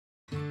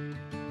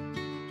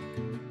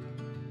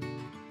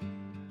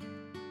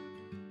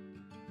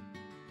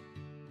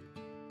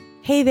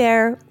Hey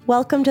there.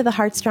 Welcome to the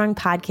Heartstrong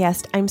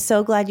podcast. I'm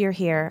so glad you're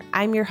here.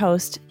 I'm your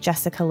host,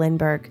 Jessica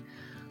Lindberg.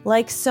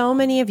 Like so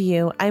many of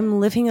you,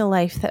 I'm living a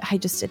life that I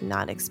just did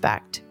not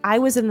expect. I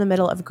was in the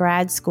middle of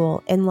grad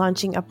school and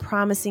launching a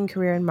promising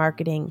career in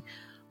marketing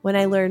when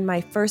I learned my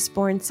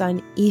firstborn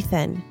son,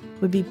 Ethan,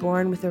 would be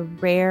born with a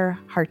rare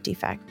heart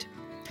defect.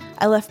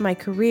 I left my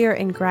career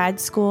in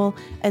grad school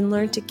and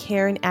learned to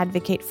care and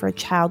advocate for a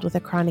child with a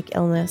chronic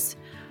illness.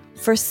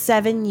 For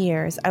 7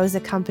 years, I was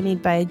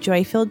accompanied by a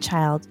joy-filled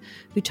child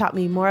who taught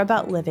me more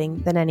about living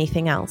than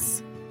anything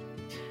else.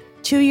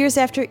 2 years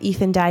after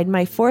Ethan died,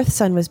 my fourth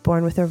son was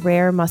born with a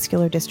rare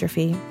muscular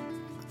dystrophy.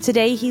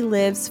 Today, he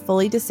lives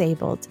fully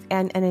disabled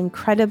and an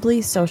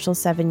incredibly social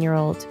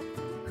 7-year-old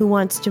who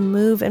wants to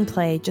move and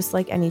play just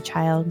like any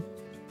child.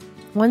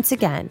 Once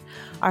again,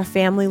 our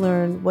family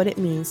learned what it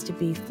means to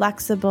be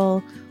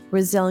flexible,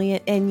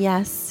 resilient, and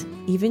yes,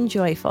 even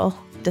joyful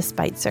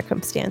despite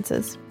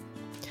circumstances.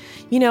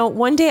 You know,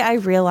 one day I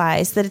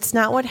realized that it's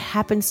not what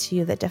happens to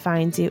you that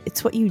defines you,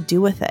 it's what you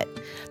do with it.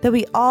 That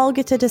we all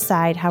get to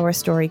decide how our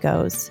story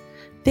goes.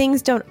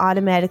 Things don't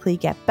automatically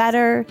get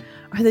better,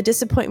 or the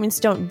disappointments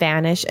don't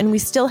vanish, and we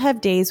still have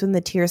days when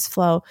the tears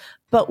flow,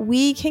 but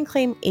we can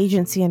claim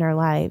agency in our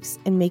lives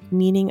and make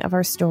meaning of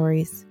our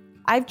stories.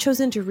 I've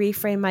chosen to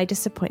reframe my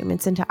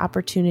disappointments into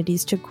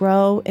opportunities to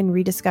grow and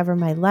rediscover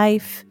my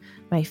life,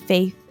 my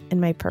faith, and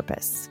my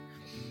purpose.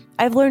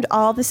 I've learned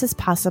all this is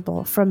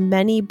possible from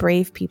many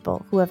brave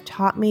people who have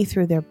taught me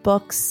through their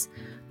books,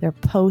 their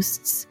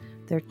posts,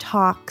 their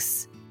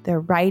talks, their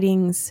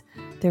writings,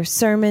 their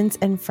sermons,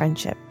 and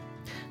friendship.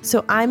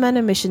 So I'm on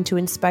a mission to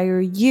inspire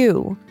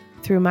you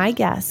through my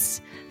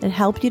guests and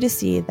help you to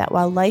see that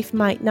while life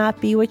might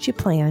not be what you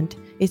planned,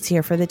 it's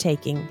here for the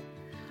taking.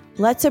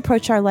 Let's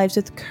approach our lives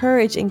with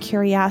courage and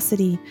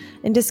curiosity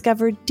and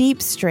discover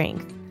deep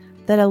strength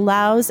that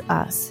allows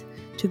us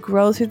to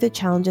grow through the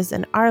challenges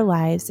in our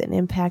lives and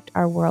impact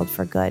our world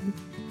for good.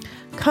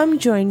 Come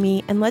join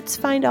me and let's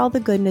find all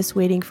the goodness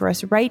waiting for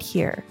us right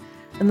here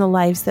in the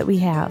lives that we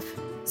have.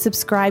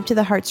 Subscribe to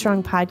the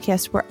Heartstrong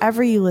podcast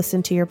wherever you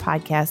listen to your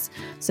podcasts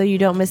so you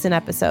don't miss an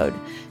episode.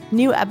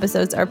 New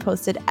episodes are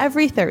posted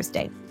every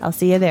Thursday. I'll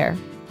see you there.